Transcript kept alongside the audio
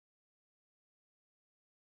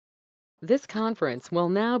This conference will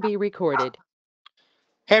now be recorded.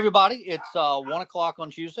 Hey, everybody, it's 1 o'clock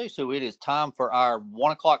on Tuesday, so it is time for our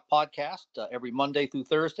 1 o'clock podcast every Monday through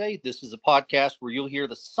Thursday. This is a podcast where you'll hear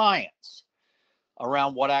the science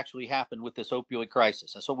around what actually happened with this opioid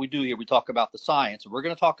crisis. That's what we do here. We talk about the science, and we're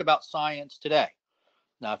going to talk about science today.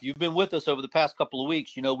 Now, if you've been with us over the past couple of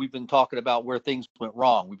weeks, you know we've been talking about where things went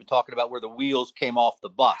wrong. We've been talking about where the wheels came off the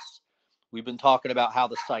bus. We've been talking about how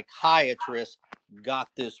the psychiatrist got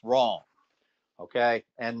this wrong. Okay,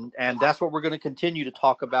 and that's what we're going to continue to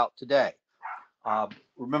talk about today.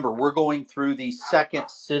 Remember, we're going through the second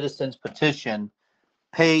citizens petition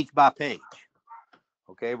page by page.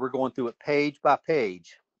 Okay, we're going through it page by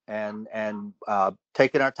page and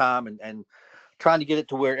taking our time and trying to get it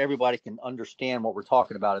to where everybody can understand what we're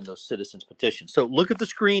talking about in those citizens petitions. So look at the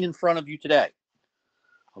screen in front of you today.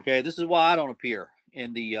 Okay, this is why I don't appear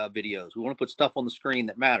in the videos. We want to put stuff on the screen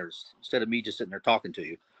that matters instead of me just sitting there talking to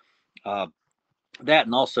you. That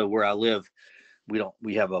and also where I live, we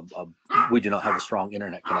do not have a strong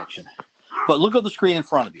internet connection. But look at the screen in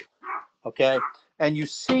front of you, okay? And you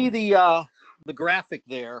see the graphic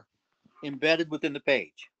there embedded within the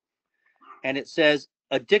page, and it says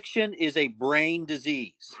addiction is a brain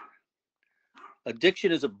disease.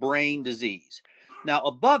 Addiction is a brain disease. Now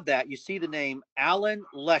above that, you see the name Alan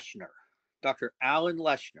Leshner, Dr. Alan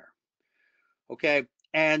Leshner. Okay,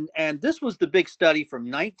 and this was the big study from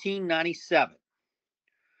 1997.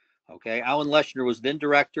 Okay, Alan Leshner was then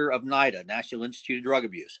director of NIDA, National Institute of Drug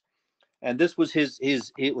Abuse, and this was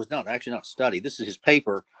it was not actually not a study. This is his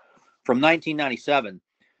paper from 1997,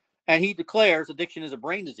 and he declares addiction is a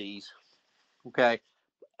brain disease. Okay,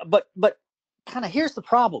 but kind of here's the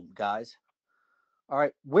problem, guys. All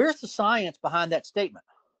right, where's the science behind that statement?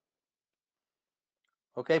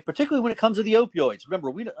 Okay, particularly when it comes to the opioids. Remember,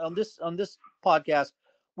 we on this podcast,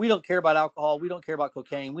 we don't care about alcohol, we don't care about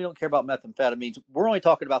cocaine, we don't care about methamphetamines. We're only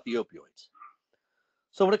talking about the opioids.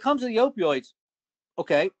 So when it comes to the opioids,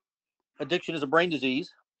 okay, addiction is a brain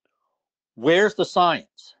disease. Where's the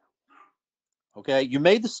science? Okay, you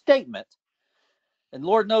made the statement, and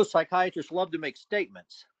Lord knows psychiatrists love to make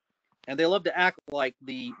statements, and they love to act like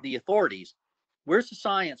the authorities. Where's the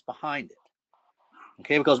science behind it?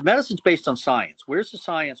 Okay, because medicine's based on science. Where's the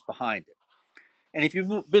science behind it? And if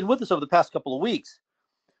you've been with us over the past couple of weeks,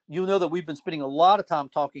 you know that we've been spending a lot of time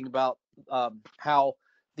talking about how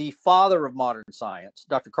the father of modern science,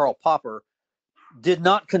 Dr. Karl Popper, did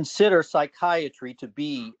not consider psychiatry to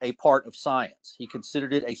be a part of science. He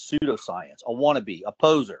considered it a pseudoscience, a wannabe, a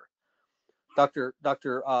poser. Dr.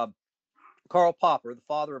 Karl Popper, the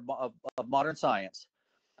father of modern science,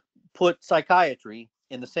 put psychiatry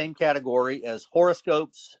in the same category as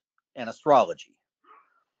horoscopes and astrology.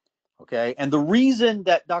 Okay, and the reason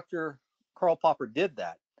that Dr. Karl Popper did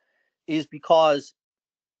that is because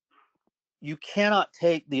you cannot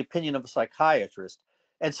take the opinion of a psychiatrist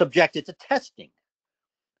and subject it to testing.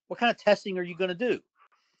 What kind of testing are you going to do? Now,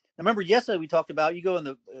 remember, yesterday we talked about you go in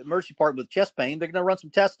the emergency department with chest pain, they're going to run some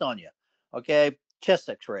tests on you. Okay, chest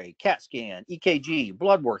x-ray, CAT scan, EKG,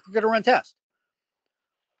 blood work. They're going to run tests.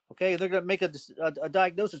 Okay, they're going to make a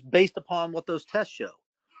diagnosis based upon what those tests show.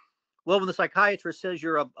 Well, when the psychiatrist says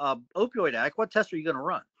you're a opioid addict, what test are you going to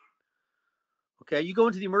run? Okay, you go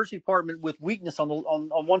into the emergency department with weakness on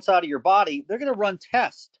one side of your body, they're going to run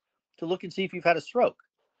tests to look and see if you've had a stroke.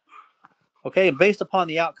 Okay, and based upon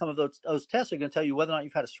the outcome of those tests, they're going to tell you whether or not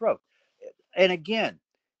you've had a stroke. And again,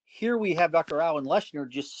 here we have Dr. Alan Leshner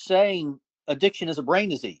just saying addiction is a brain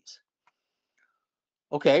disease.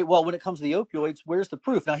 Okay, well, when it comes to the opioids, where's the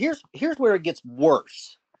proof? Now, here's where it gets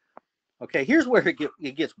worse. Okay, here's where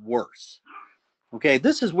it gets worse. Okay,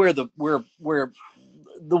 this is where the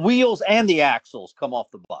wheels and the axles come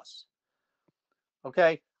off the bus.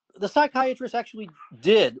 Okay, the psychiatrist actually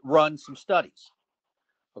did run some studies.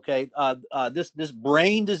 Okay, this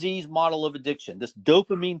brain disease model of addiction, this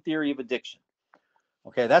dopamine theory of addiction.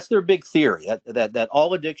 Okay, that's their big theory that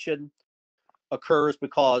all addiction occurs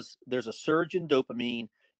because there's a surge in dopamine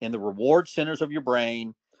in the reward centers of your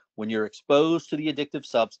brain when you're exposed to the addictive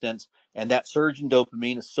substance, and that surge in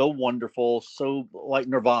dopamine is so wonderful, so like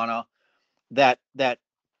nirvana, that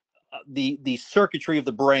the circuitry of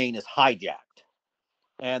the brain is hijacked,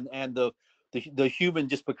 and the human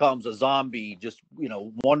just becomes a zombie, just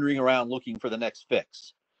wandering around looking for the next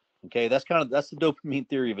fix. Okay, that's the dopamine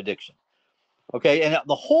theory of addiction. Okay, and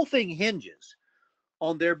the whole thing hinges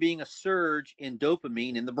on there being a surge in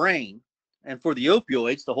dopamine in the brain. And for the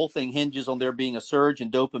opioids, the whole thing hinges on there being a surge in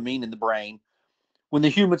dopamine in the brain when the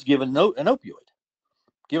human's given an opioid.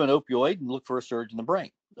 Give an opioid and look for a surge in the brain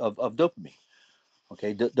of dopamine.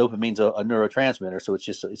 Okay, dopamine's a neurotransmitter, so it's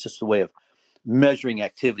just a way measuring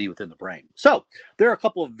activity within the brain. So there are a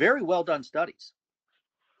couple of very well done studies,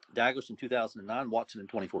 Douglas in 2009, Watson in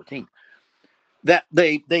 2014, that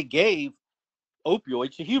they gave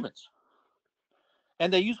opioids to humans.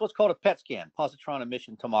 And they use what's called a PET scan, positron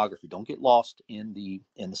emission tomography. Don't get lost in the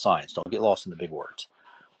science. Don't get lost in the big words.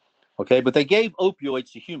 Okay, but they gave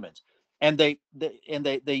opioids to humans, and they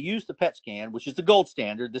used the PET scan, which is the gold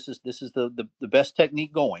standard. This is the best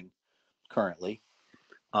technique going currently,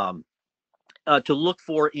 to look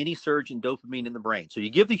for any surge in dopamine in the brain. So you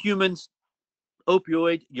give the humans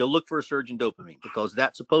opioid, you look for a surge in dopamine, because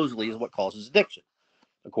that supposedly is what causes addiction,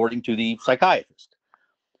 according to the psychiatrist.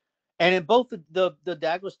 And in both the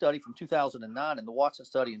Douglas study from 2009 and the Watson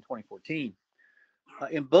study in 2014,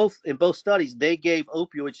 in both studies, they gave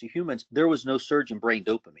opioids to humans. There was no surge in brain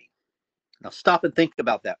dopamine. Now stop and think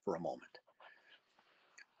about that for a moment.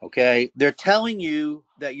 Okay, they're telling you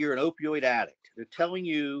that you're an opioid addict. They're telling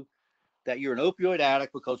you that you're an opioid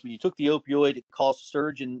addict because when you took the opioid, it caused a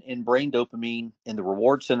surge in brain dopamine in the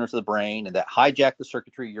reward centers of the brain, and that hijacked the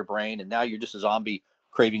circuitry of your brain, and now you're just a zombie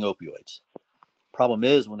craving opioids. Problem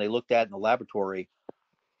is, when they looked at it in the laboratory,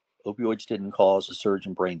 opioids didn't cause a surge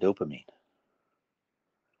in brain dopamine.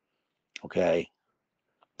 Okay,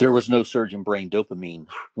 there was no surge in brain dopamine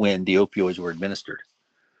when the opioids were administered.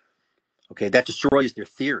 Okay, that destroys their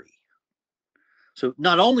theory. So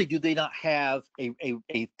not only do they not have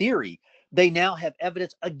a theory, they now have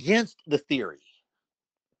evidence against the theory.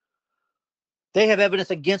 They have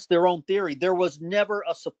evidence against their own theory. There was never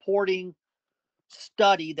a supporting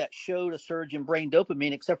study that showed a surge in brain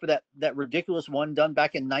dopamine except for that ridiculous one done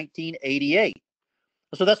back in 1988.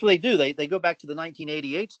 So that's what they do. They go back to the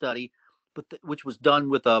 1988 study, which was done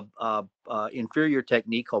with a inferior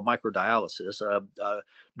technique called microdialysis,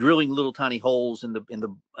 drilling little tiny holes in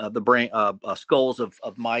the brain skulls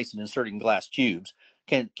of mice and inserting glass tubes.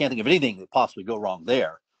 Can't think of anything that possibly go wrong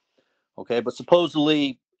there. Okay, but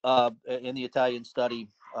supposedly in the Italian study,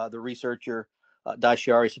 the researcher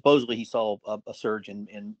Daciari, supposedly he saw a surge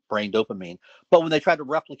in brain dopamine. But when they tried to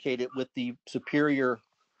replicate it with the superior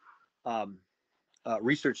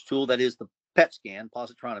research tool that is the PET scan,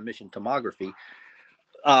 positron emission tomography,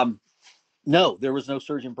 no, there was no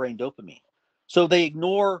surge in brain dopamine. So they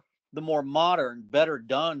ignore the more modern, better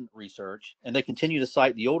done research, and they continue to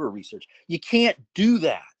cite the older research. You can't do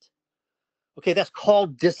that. Okay, that's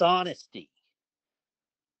called dishonesty.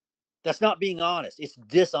 That's not being honest. It's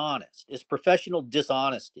dishonest. It's professional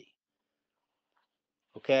dishonesty.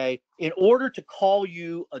 Okay, in order to call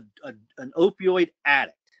you an opioid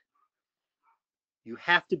addict, you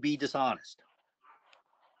have to be dishonest.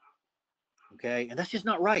 Okay, and that's just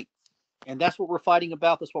not right. And that's what we're fighting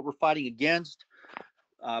about. That's what we're fighting against.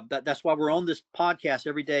 That's why we're on this podcast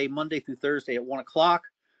every day, Monday through Thursday at 1 o'clock.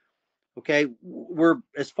 Okay, we're,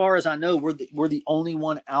 as far as I know, we're the only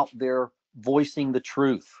one out there voicing the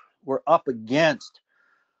truth. We're up against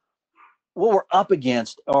what we're up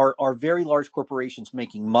against are very large corporations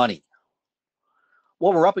making money.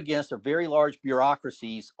 What we're up against are very large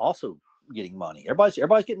bureaucracies also getting money.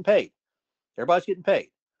 Everybody's getting paid. Everybody's getting paid.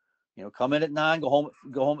 You know, come in at 9, go home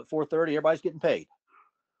at 4:30. Everybody's getting paid.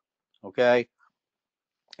 Okay,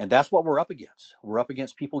 and that's what we're up against. We're up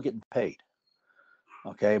against people getting paid.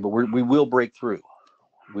 Okay, but we will break through.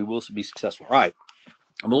 We will be successful. All right,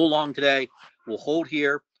 I'm a little long today. We'll hold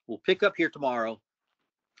here. We'll pick up here tomorrow.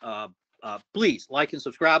 Please like and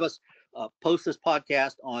subscribe us. Post this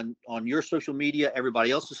podcast on your social media, everybody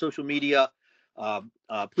else's social media.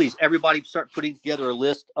 Please, everybody, start putting together a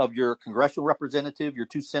list of your congressional representative, your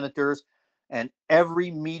 2 senators, and every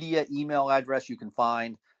media email address you can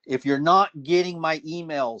find. If you're not getting my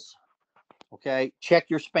emails, okay, check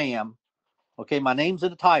your spam. Okay, my name's in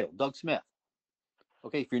the title, Doug Smith.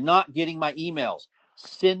 Okay, if you're not getting my emails,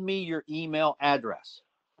 send me your email address,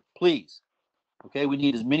 please. Okay, we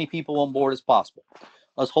need as many people on board as possible.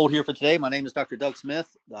 Let's hold here for today. My name is Dr. Doug Smith.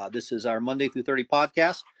 This is our Monday through 30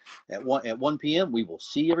 podcast at 1 p.m. We will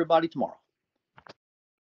see everybody tomorrow.